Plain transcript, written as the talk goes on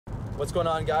What's going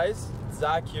on, guys?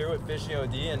 Zach here with Fishing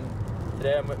OD, and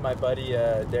today I'm with my buddy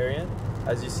Darian.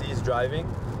 As you see, he's driving,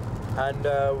 and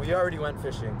we already went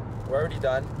fishing. We're already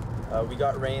done. We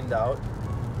got rained out,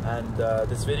 and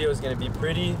this video is going to be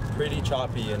pretty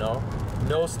choppy, you know?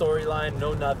 No storyline,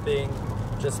 no nothing,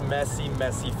 just messy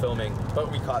filming.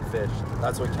 But we caught fish.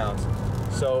 That's what counts.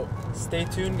 So stay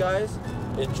tuned, guys.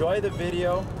 Enjoy the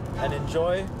video and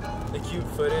enjoy the cute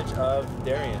footage of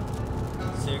Darian.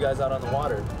 See you guys out on the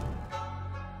water.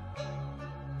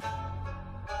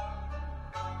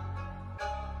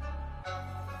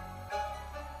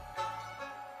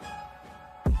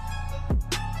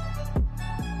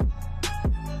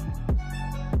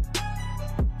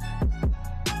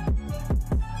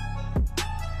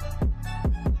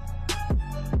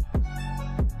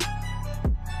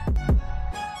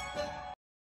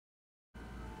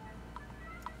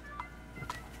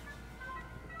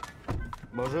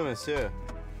 Bonjour, monsieur.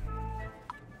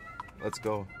 Let's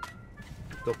go.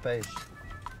 Go pêche.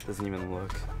 Doesn't even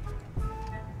look.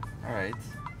 Alright.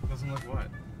 Doesn't look what?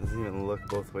 Doesn't even look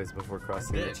both ways before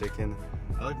crossing the chicken.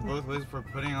 I looked both ways before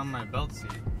putting on my belt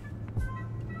seat.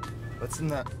 What's in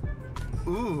that?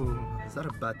 Ooh, is that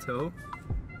a bateau?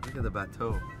 Look at the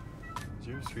bateau. Is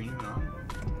your screen even on?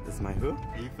 This is my who?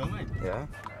 Are you filming? Yeah.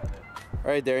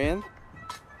 Alright, Darian.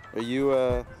 Are you,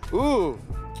 ooh,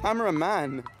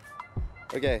 cameraman.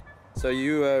 Okay, so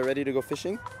you ready to go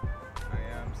fishing? I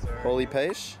am, sir. Holy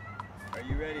pêche? Are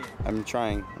you ready? I'm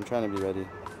trying to be ready.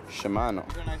 Shimano.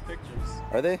 These are nice pictures.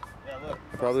 Are they? Yeah, look.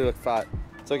 I probably look fat.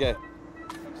 It's okay.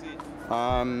 Come see.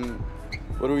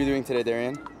 What are we doing today,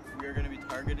 Darian? We are going to be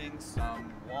targeting some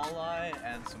walleye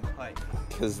and some pike.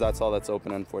 Because that's all that's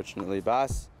open, unfortunately.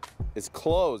 Bass is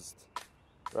closed,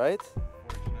 right?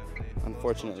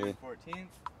 Unfortunately. June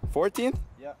 14th. 14th?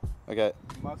 Yeah. Okay.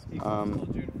 Muskie until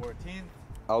June 14th.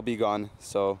 I'll be gone,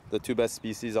 so the two best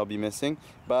species I'll be missing,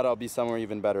 but I'll be somewhere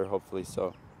even better, hopefully,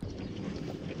 so.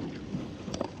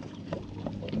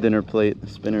 Dinner plate,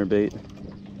 spinnerbait.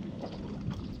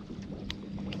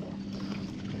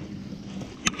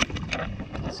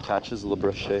 This catches Le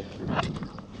Brochet.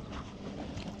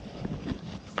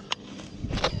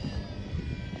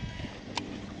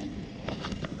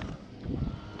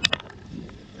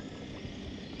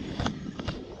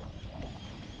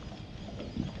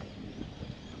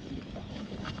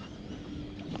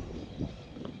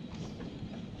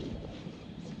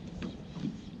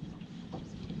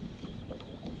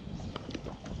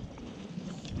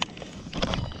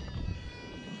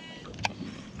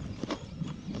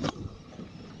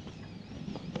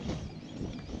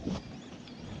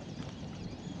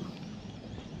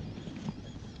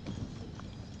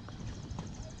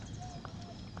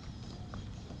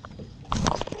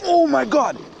 Oh my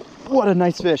God, what a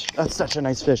nice fish. That's such a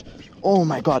nice fish. Oh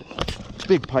my God,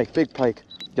 big pike, big pike.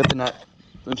 Get the net.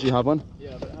 Don't you have one?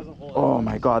 Yeah, but it has a hole. Oh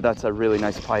my God, that's a really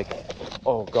nice pike.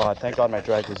 Oh God, thank God my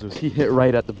drag was loose. He hit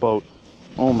right at the boat.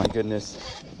 Oh my goodness.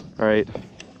 All right.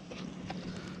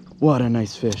 What a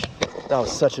nice fish. That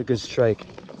was such a good strike.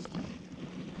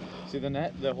 See the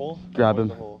net, the hole? Grab him.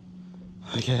 The hole.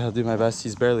 Okay, I'll do my best.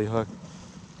 He's barely hooked.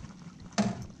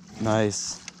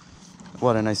 Nice.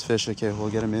 What a nice fish. Okay,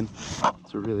 we'll get him in.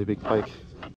 It's a really big pike.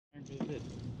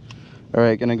 All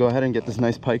right, gonna go ahead and get this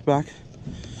nice pike back.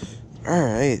 All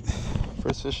right,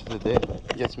 first fish of the day.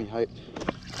 Gets me hyped.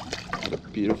 What a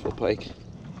beautiful pike.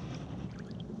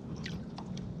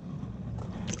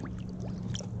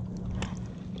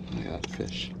 Look at that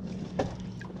fish.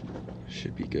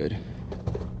 Should be good.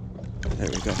 There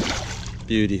we go.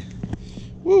 Beauty.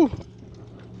 Woo!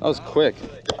 That was quick.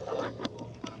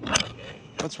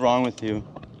 What's wrong with you?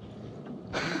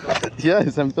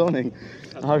 Yes, I'm filming,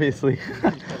 obviously.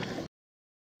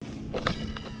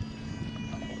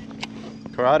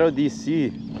 Corrado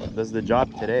DC does the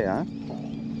job today, huh?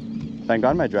 Thank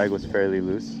God my drag was fairly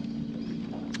loose.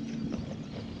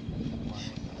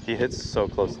 He hits so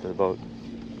close to the boat.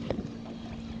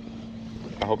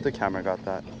 I hope the camera got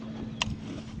that.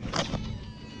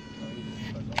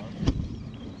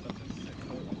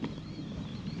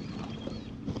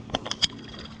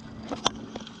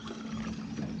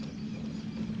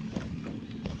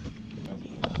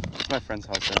 My friend's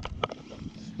house there.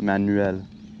 Manuel.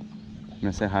 I'm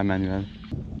gonna say hi, Manuel.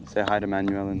 Say hi to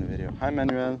Manuel in the video. Hi,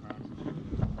 Manuel.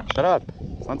 Shut up.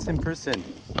 It's not the same person.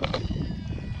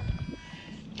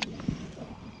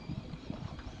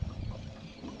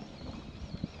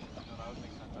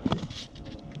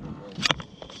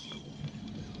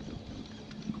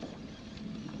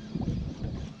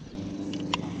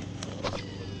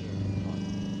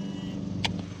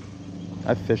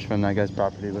 I've fished from that guy's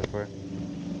property before.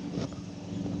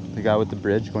 The guy with the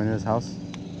bridge going to his house.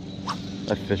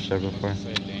 I've fished there before.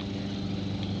 Say danger.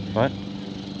 What?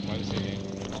 Why do you say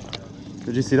danger?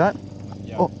 Did you see that?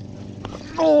 Yeah. Oh.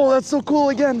 Oh, that's so cool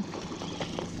again.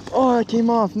 Oh, it came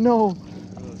off. No.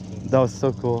 That was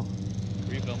so cool.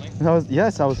 Were you filming? That was,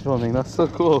 yes, I was filming. That's so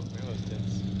cool. Look at those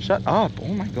tips. Shut up.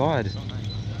 Oh my God. So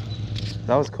nice.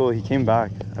 That was cool. He came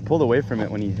back. I pulled away from it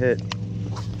when he hit.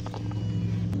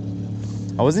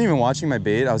 I wasn't even watching my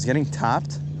bait. I was getting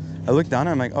tapped. I looked down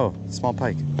and I'm like, oh, small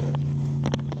pike.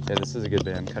 Okay, this is a good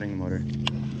bait. I'm cutting the motor.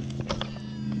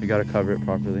 We gotta cover it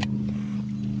properly.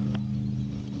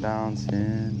 Bounce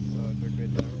in.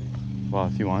 Well,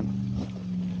 if you want.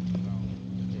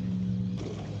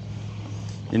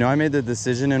 You know, I made the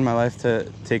decision in my life to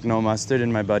take no mustard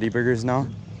in my buddy burgers now.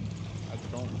 I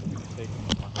don't take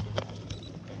mustard.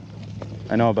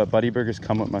 I know, but buddy burgers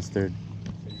come with mustard.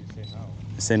 So you say no.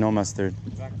 I say no mustard.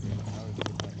 Exactly.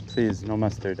 Please, no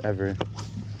mustard, ever.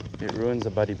 It ruins a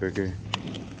buddy burger.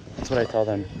 That's what I tell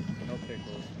them. No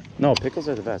pickles. No, pickles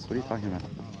are the best. What are you talking about?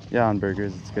 Yeah, on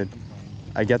burgers, it's good.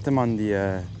 I get them on the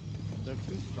They're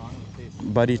too strong to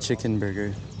taste. buddy chicken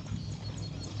burger.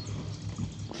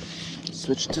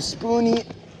 Switch to Spoonie.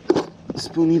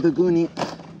 Spoonie the Goonie.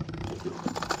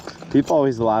 People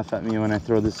always laugh at me when I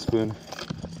throw this spoon.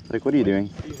 Like, what are you doing?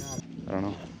 I don't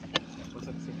know. What's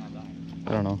that thing on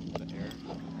that? I don't know. The air.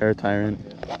 Air tyrant.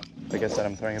 Like I said,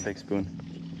 I'm throwing a big spoon.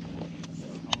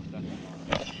 Almost done.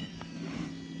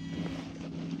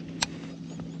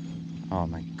 Oh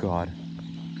my God.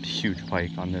 Huge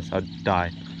pike on this. I'd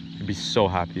die. I'd be so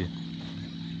happy.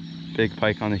 Big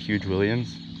pike on the huge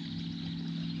Williams.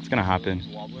 It's gonna happen.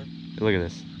 Wobbler. Look at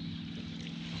this.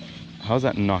 How's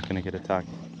that not gonna get attacked?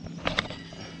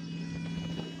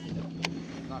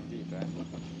 Not deep, eh?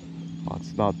 Oh,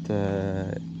 it's about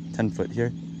 10 foot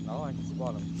here. No, I can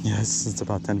spot him. Yes, it's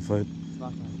about 10 foot. It's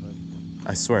not 10 foot.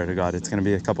 I swear to God, it's gonna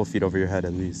be a couple feet over your head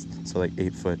at least. So like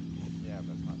 8 foot. Yeah,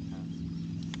 but it's not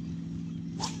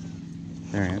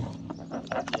 10. Darian,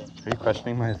 are you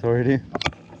questioning my authority?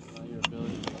 Well, your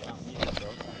ability to count meters, bro.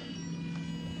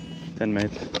 10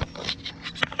 mates.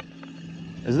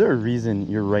 Is there a reason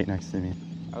you're right next to me?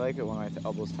 I like it when my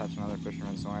elbows touch another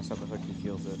fisherman, so when I set the hook, he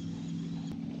feels it.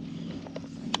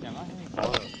 Yeah, I'm not hitting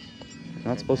color. You're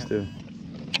not supposed to.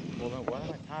 Well, then what am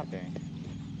I tapping?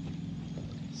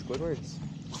 Squidward's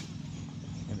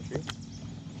in the tree?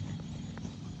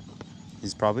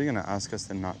 He's probably gonna ask us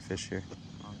to not fish here.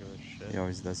 I don't give a shit. He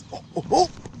always does. Oh, oh, oh!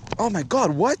 Oh my God,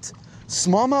 what?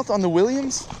 Smallmouth on the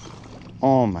Williams?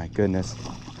 Oh my goodness.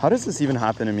 How does this even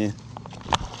happen to me?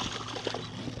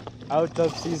 Out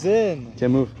of season!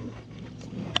 Can't move.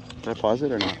 Did I pause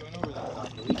it or not?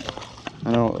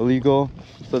 I know, illegal.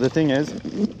 So the thing is,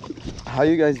 how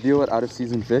you guys deal with out of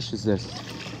season fish is this.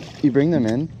 You bring them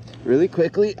in really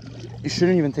quickly. You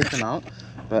shouldn't even take them out,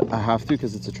 but I have to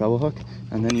because it's a treble hook.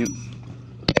 And then you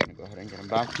go ahead and get them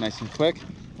back nice and quick.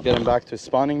 Get him back to his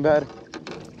spawning bed,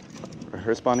 or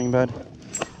her spawning bed.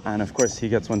 And of course he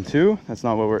gets one too. That's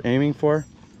not what we're aiming for.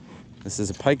 This is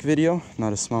a pike video,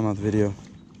 not a smallmouth video.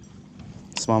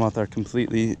 Smallmouth are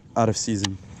completely out of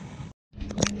season.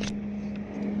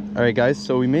 All right guys,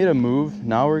 so we made a move.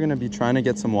 Now we're gonna be trying to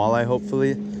get some walleye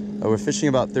hopefully. We're fishing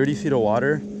about 30 feet of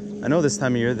water. I know this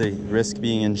time of year they risk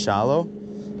being in shallow,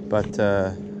 but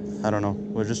I don't know,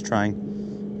 we're just trying.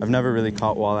 I've never really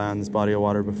caught walleye on this body of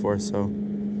water before, so.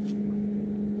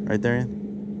 Right, Darian?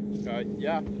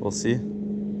 Yeah. We'll see.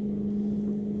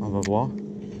 On va voir.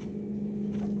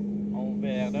 On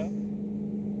verra.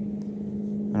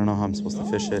 I don't know how I'm supposed to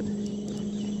fish it.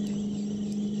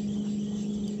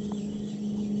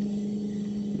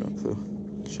 No clue.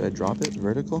 Should I drop it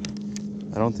vertical?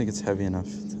 I don't think it's heavy enough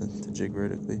to jig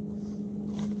vertically.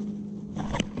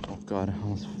 Oh God, I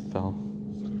almost fell.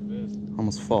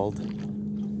 Almost falled.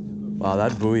 Wow,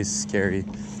 that buoy is scary.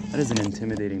 That is an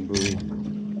intimidating buoy.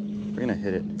 We're gonna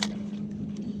hit it.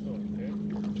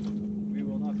 We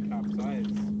will not capsize.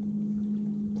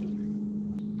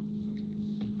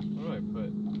 What do I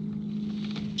put?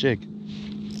 Jig.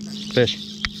 Fish.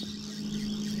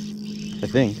 I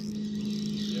think. Do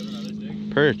you have another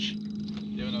jig? Perch. Do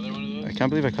you have another one of those? I can't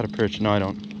believe I caught a perch. No, I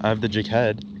don't. I have the jig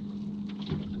head.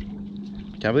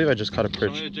 Can't believe I just caught a Show me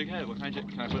perch. the jig head. What kind of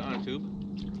jig? Can I put it on a tube?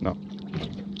 No.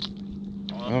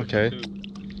 Okay. Okay. Do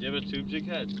you have a tube jig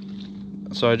head?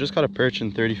 So I just caught a perch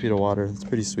in 30 feet of water. That's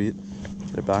pretty sweet.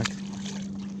 Get it back.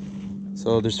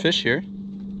 So there's fish here.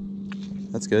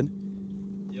 That's good.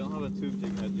 You don't have a tube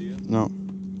jig head, do you? No.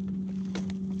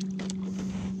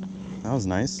 That was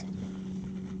nice.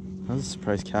 That was a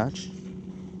surprise catch.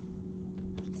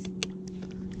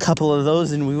 Couple of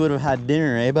those and we would have had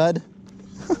dinner, eh, bud?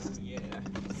 Yeah.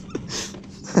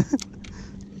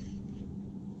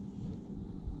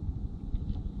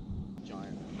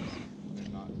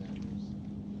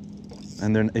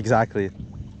 And they're exactly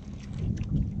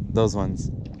those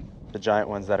ones, the giant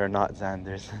ones that are not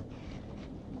Xanders.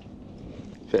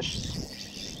 Fish.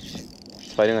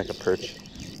 It's fighting like a perch.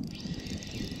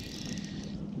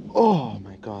 Oh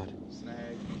my god.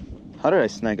 Snag. How did I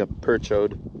snag a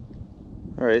perchode?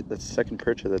 Alright, that's the second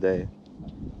perch of the day.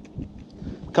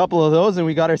 A couple of those and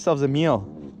we got ourselves a meal.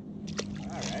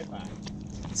 Alright, fine.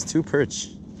 It's 2 perch.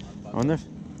 I wonder if,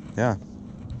 yeah.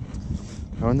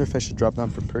 I wonder if I should drop down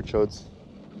for perchodes.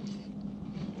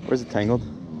 Where's it tangled?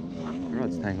 I know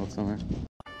it's tangled somewhere.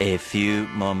 A few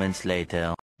moments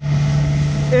later.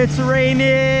 It's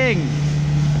raining!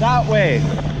 That way.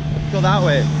 Go that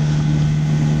way.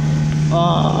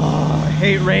 Oh, I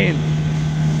hate rain.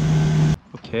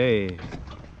 Okay.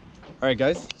 Alright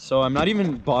guys, so I'm not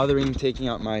even bothering taking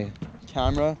out my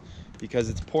camera because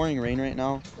it's pouring rain right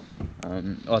now.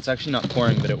 Well, it's actually not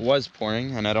pouring, but it was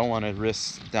pouring, and I don't want to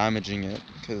risk damaging it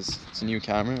because it's a new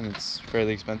camera and it's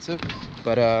fairly expensive.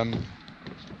 But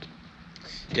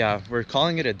yeah, we're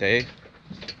calling it a day.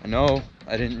 I know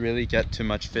I didn't really get too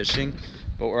much fishing,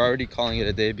 but we're already calling it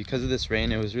a day because of this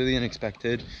rain. It was really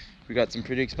unexpected. We got some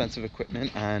pretty expensive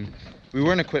equipment and we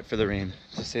weren't equipped for the rain,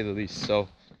 to say the least. So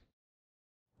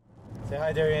Say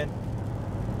hi, Darian.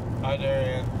 Hi,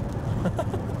 Darian.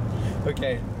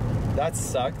 Okay, that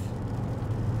sucked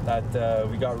that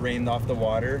we got rained off the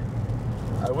water.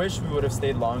 I wish we would have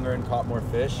stayed longer and caught more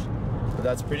fish, but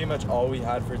that's pretty much all we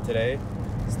had for today.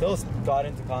 Still got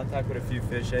into contact with a few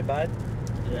fish, eh, bud?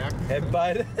 Yeah. Hey,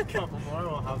 bud. A couple more,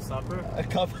 we'll have supper.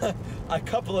 a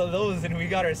couple of those and we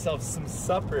got ourselves some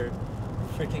supper.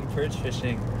 Freaking perch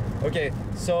fishing. Okay,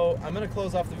 so I'm gonna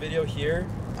close off the video here.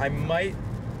 I might,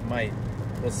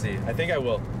 we'll see. I think I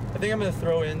will. I think I'm gonna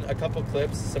throw in a couple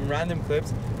clips, some random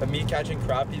clips of me catching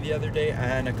crappie the other day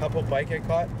and a couple pike I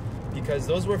caught, because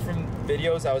those were from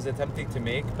videos I was attempting to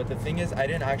make, but the thing is I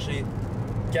didn't actually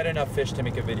get enough fish to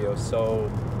make a video, so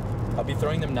I'll be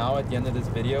throwing them now at the end of this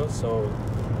video. So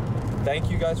thank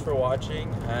you guys for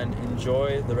watching and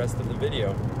enjoy the rest of the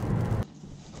video.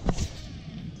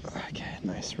 okay,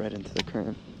 nice, right into the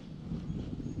current.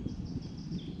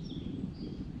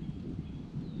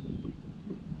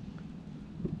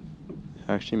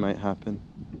 Actually might happen.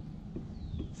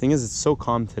 Thing is, it's so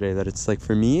calm today that it's like,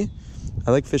 for me,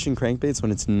 I like fishing crankbaits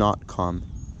when it's not calm,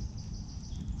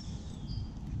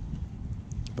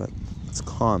 but it's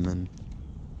calm. And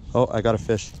oh, I got a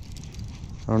fish.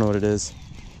 I don't know what it is.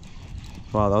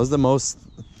 Wow, that was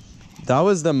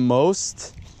the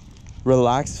most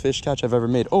relaxed fish catch I've ever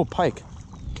made. Oh, pike.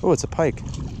 Oh, it's a pike.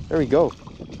 There we go.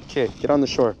 Okay, get on the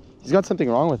shore. He's got something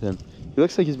wrong with him. He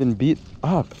looks like he's been beat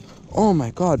up. Oh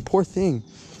my god, poor thing.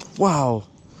 Wow.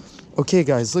 Okay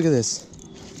guys, look at this.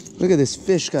 Look at this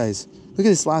fish, guys. Look at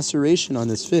this laceration on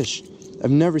this fish.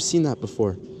 I've never seen that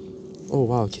before. Oh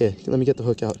wow, okay, let me get the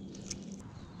hook out.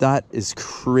 That is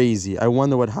crazy. I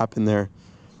wonder what happened there.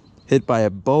 Hit by a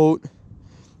boat,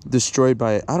 destroyed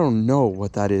by, I don't know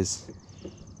what that is.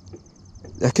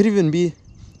 That could even be,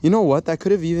 you know what? That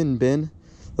could have even been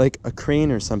like a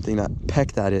crane or something that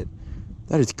pecked at it.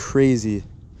 That is crazy.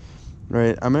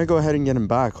 Right, I'm gonna go ahead and get him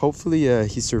back. Hopefully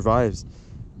he survives.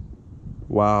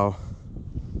 Wow,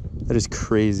 that is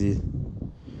crazy.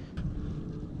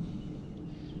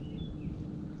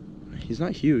 He's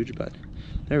not huge, but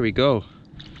there we go.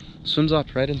 Swims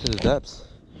off right into the depths.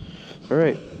 All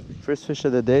right, first fish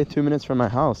of the day, 2 minutes from my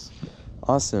house.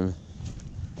 Awesome.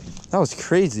 That was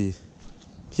crazy.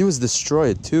 He was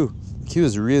destroyed too. He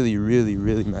was really, really,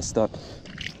 really messed up.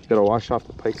 Gotta wash off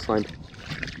the pike slime.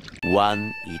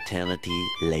 One eternity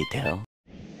later.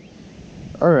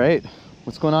 All right,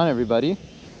 what's going on, everybody?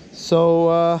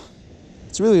 So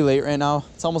it's really late right now.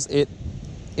 It's almost 8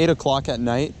 o'clock at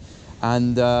night,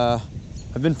 and I've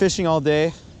been fishing all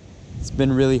day. It's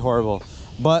been really horrible,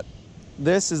 but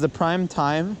this is the prime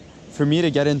time for me to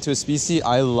get into a species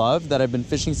I love that I've been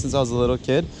fishing since I was a little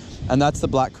kid, and that's the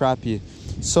black crappie.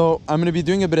 So I'm gonna be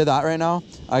doing a bit of that right now.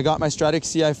 I got my Stratic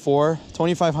CI4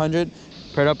 2500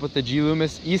 paired up with the G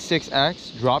Loomis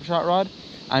E6X drop shot rod,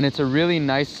 and it's a really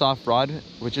nice soft rod,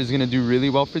 which is gonna do really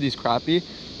well for these crappie.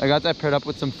 I got that paired up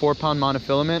with some 4-pound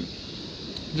monofilament,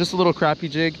 just a little crappie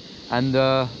jig, and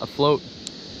a float.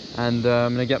 And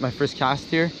I'm gonna get my first cast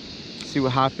here, see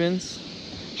what happens.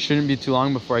 Shouldn't be too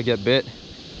long before I get bit.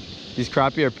 These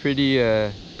crappie are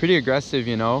pretty aggressive,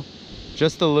 you know.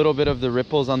 Just a little bit of the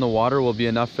ripples on the water will be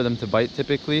enough for them to bite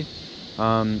typically.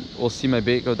 We'll see my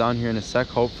bait go down here in a sec,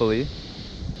 hopefully.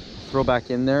 Throw back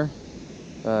in there.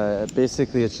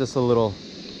 Basically, it's just a little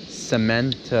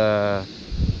cement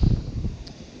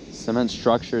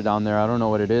structure down there. I don't know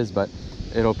what it is, but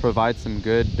it'll provide some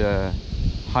good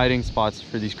hiding spots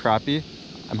for these crappie.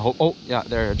 Oh, yeah,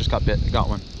 there, I just got bit. I got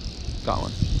one. Got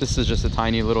one. This is just a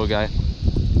tiny little guy.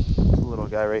 It's a little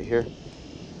guy right here.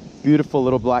 Beautiful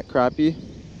little black crappie.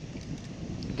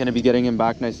 Gonna be getting him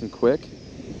back nice and quick.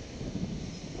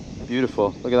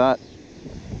 Beautiful. Look at that.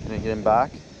 Gonna get him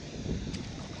back.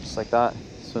 Just like that.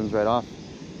 Swims right off.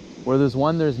 Where there's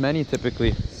one, there's many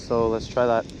typically. So let's try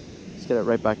that. Let's get it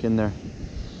right back in there.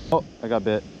 Oh, I got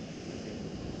bit.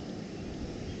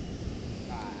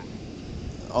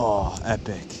 Oh,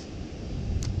 epic.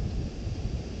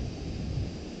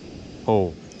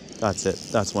 Oh, that's it.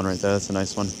 That's one right there. That's a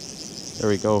nice one. There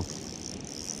we go.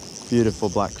 Beautiful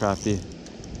black crappie.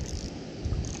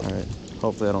 All right,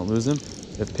 hopefully I don't lose him.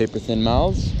 They have paper thin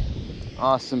mouths.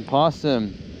 Awesome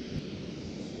possum.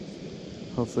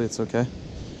 Hopefully it's okay.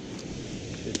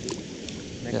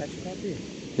 Can I catch a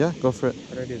crappie? Yeah, go for it.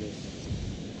 How do I do this?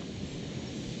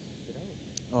 Get out.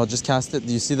 Oh, just cast it.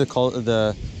 Do you see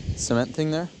the cement thing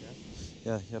there?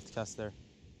 Yeah, you have to cast there.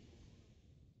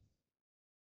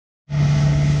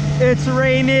 It's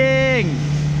raining!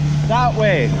 That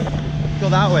way. Go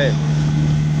that way.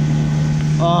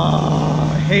 Oh,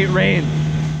 I hate rain.